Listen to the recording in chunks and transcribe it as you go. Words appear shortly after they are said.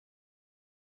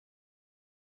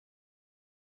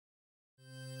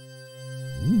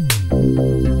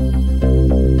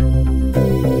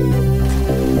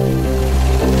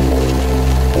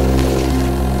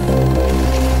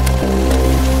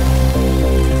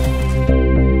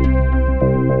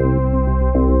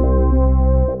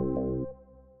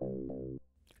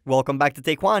Welcome back to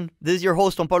Take Juan. This is your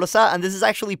host, Juan Pablo Sa, and this is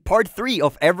actually part 3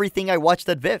 of everything I watched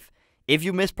at VIFF. If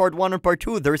you missed part 1 and part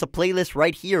 2, there's a playlist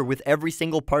right here with every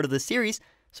single part of the series,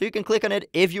 so you can click on it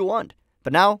if you want.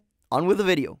 But now, on with the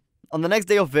video. On the next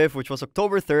day of VIFF, which was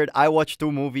October 3rd, I watched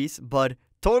 2 movies, but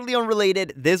totally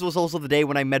unrelated, this was also the day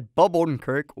when I met Bob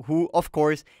Odenkirk, who, of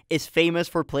course, is famous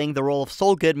for playing the role of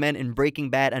Saul Goodman in Breaking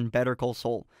Bad and Better Call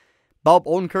Saul. Bob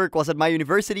Odenkirk was at my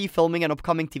university filming an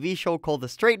upcoming TV show called The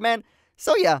Straight Man,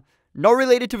 so yeah, not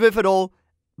related to VIFF at all,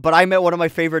 but I met one of my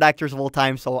favorite actors of all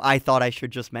time, so I thought I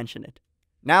should just mention it.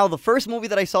 Now, the first movie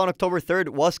that I saw on October 3rd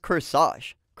was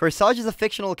Corsage. Corsage is a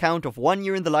fictional account of 1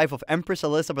 year in the life of Empress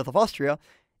Elizabeth of Austria.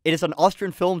 It is an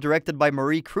Austrian film directed by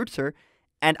Marie Kreutzer,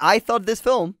 and I thought this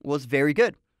film was very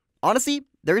good. Honestly,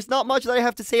 there's not much that I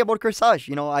have to say about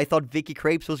Corsage. I thought Vicky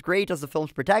Krieps was great as the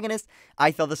film's protagonist, I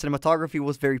thought the cinematography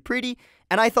was very pretty,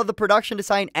 and I thought the production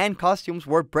design and costumes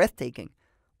were breathtaking.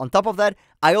 On top of that,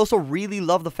 I also really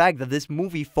love the fact that this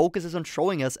movie focuses on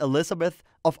showing us Elizabeth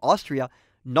of Austria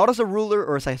not as a ruler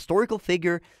or as a historical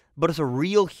figure, but as a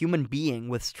real human being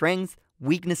with strengths,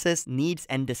 weaknesses, needs,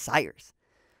 and desires.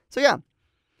 So yeah,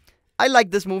 I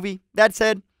like this movie. That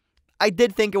said, I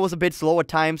did think it was a bit slow at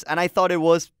times, and I thought it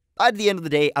was, at the end of the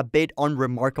day, a bit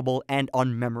unremarkable and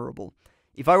unmemorable.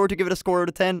 If I were to give it a score out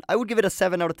of 10, I would give it a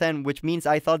 7 out of 10, which means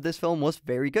I thought this film was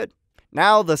very good.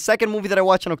 Now, the second movie that I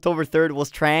watched on October 3rd was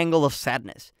Triangle of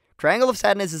Sadness. Triangle of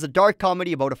Sadness is a dark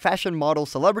comedy about a fashion model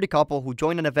celebrity couple who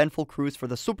join an eventful cruise for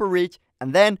the super rich,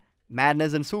 and then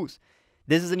madness ensues.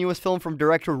 This is the newest film from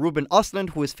director Ruben Östlund,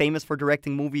 who is famous for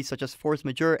directing movies such as Force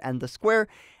Majeure and The Square,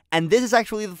 and this is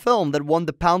actually the film that won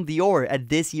the Palme d'Or at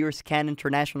this year's Cannes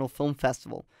International Film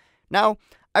Festival. Now,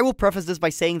 I will preface this by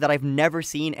saying that I've never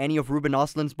seen any of Ruben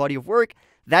Östlund's body of work.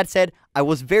 That said, I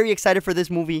was very excited for this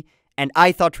movie, and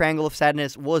I thought Triangle of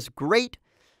Sadness was great,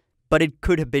 but it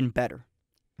could have been better.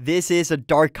 This is a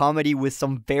dark comedy with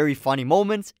some very funny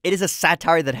moments. It is a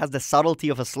satire that has the subtlety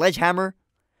of a sledgehammer,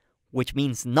 which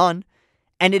means none,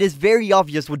 and it is very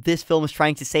obvious what this film is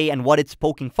trying to say and what it's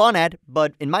poking fun at,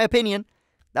 but in my opinion,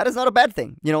 that is not a bad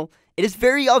thing. It is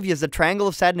very obvious that Triangle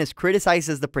of Sadness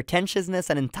criticizes the pretentiousness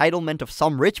and entitlement of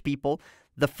some rich people,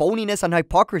 the phoniness and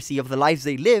hypocrisy of the lives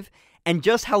they live, and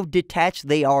just how detached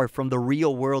they are from the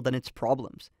real world and its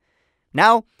problems.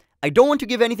 Now, I don't want to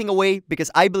give anything away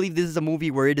because I believe this is a movie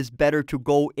where it is better to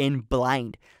go in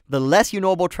blind. The less you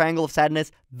know about Triangle of Sadness,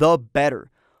 the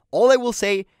better. All I will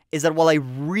say is that while I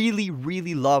really,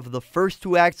 really love the first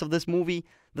 2 acts of this movie,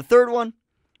 the third one,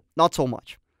 not so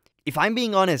much. If I'm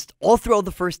being honest, all throughout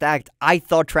the first act, I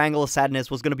thought Triangle of Sadness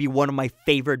was going to be one of my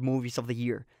favorite movies of the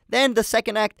year. Then the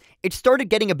second act, it started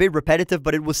getting a bit repetitive,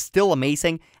 but it was still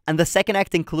amazing, and the second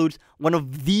act includes one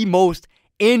of the most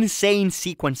insane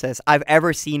sequences I've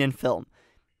ever seen in film.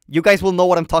 You guys will know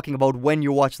what I'm talking about when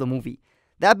you watch the movie.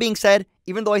 That being said,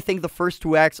 even though I think the first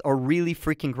 2 acts are really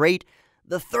freaking great,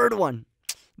 the third one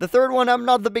I'm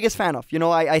not the biggest fan of.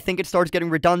 I think it starts getting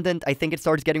redundant, I think it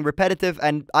starts getting repetitive,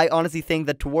 and I honestly think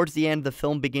that towards the end, the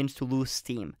film begins to lose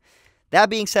steam. That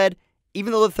being said,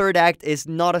 even though the third act is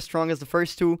not as strong as the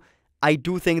first 2, I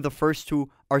do think the first 2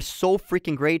 are so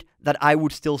freaking great that I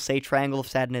would still say Triangle of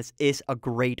Sadness is a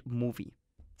great movie.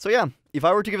 So yeah, if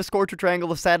I were to give a score to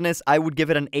Triangle of Sadness, I would give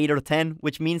it an 8 out of 10,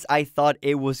 which means I thought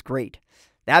it was great.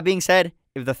 That being said,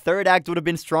 if the third act would have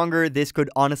been stronger, this could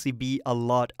honestly be a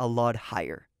lot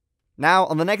higher. Now,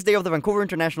 on the next day of the Vancouver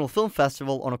International Film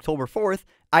Festival on October 4th,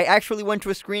 I actually went to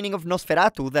a screening of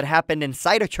Nosferatu that happened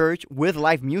inside a church with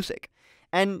live music.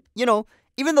 And,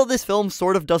 even though this film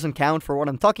sort of doesn't count for what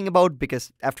I'm talking about,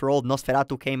 because after all,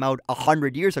 Nosferatu came out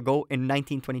 100 years ago in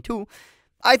 1922,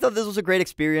 I thought this was a great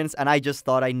experience and I just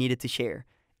thought I needed to share.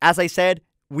 As I said,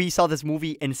 we saw this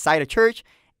movie inside a church,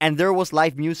 and there was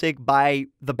live music by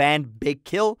the band Big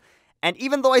Kill, and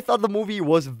even though I thought the movie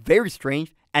was very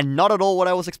strange and not at all what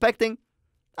I was expecting,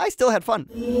 I still had fun.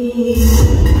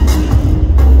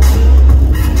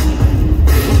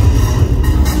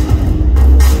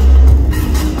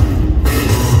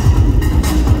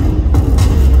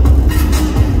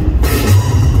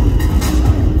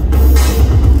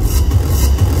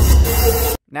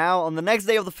 Now, on the next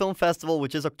day of the film festival,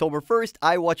 which is October 1st,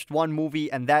 I watched one movie,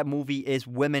 and that movie is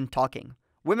Women Talking.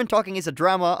 Women Talking is a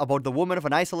drama about the women of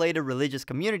an isolated religious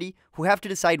community who have to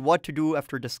decide what to do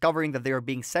after discovering that they are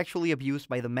being sexually abused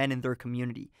by the men in their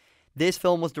community. This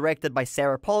film was directed by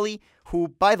Sarah Polley, who,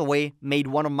 by the way, made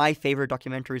one of my favorite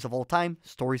documentaries of all time,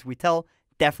 Stories We Tell.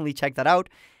 Definitely check that out.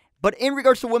 But in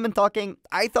regards to Women Talking,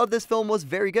 I thought this film was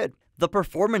very good. The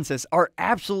performances are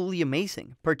absolutely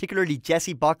amazing, particularly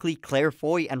Jessie Buckley, Claire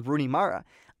Foy, and Rooney Mara,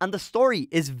 and the story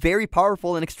is very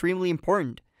powerful and extremely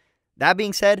important. That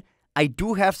being said, I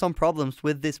do have some problems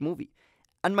with this movie.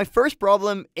 And my first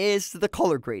problem is the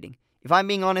color grading. If I'm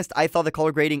being honest, I thought the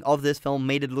color grading of this film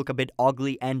made it look a bit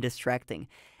ugly and distracting.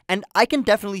 And I can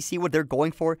definitely see what they're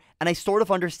going for, and I sort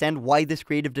of understand why this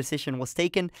creative decision was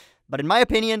taken, but in my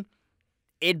opinion,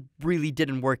 it really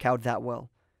didn't work out that well.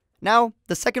 Now,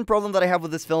 the second problem that I have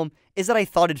with this film is that I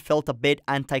thought it felt a bit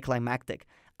anticlimactic.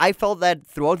 I felt that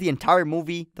throughout the entire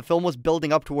movie, the film was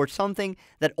building up towards something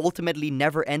that ultimately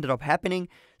never ended up happening,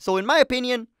 so in my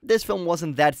opinion, this film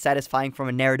wasn't that satisfying from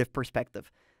a narrative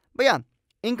perspective. But yeah,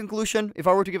 in conclusion, if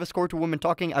I were to give a score to Women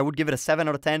Talking, I would give it a 7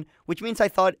 out of 10, which means I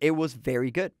thought it was very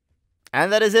good.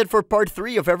 And that is it for part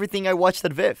 3 of everything I watched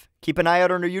at VIFF. Keep an eye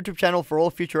out on our YouTube channel for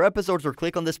all future episodes or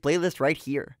click on this playlist right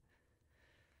here.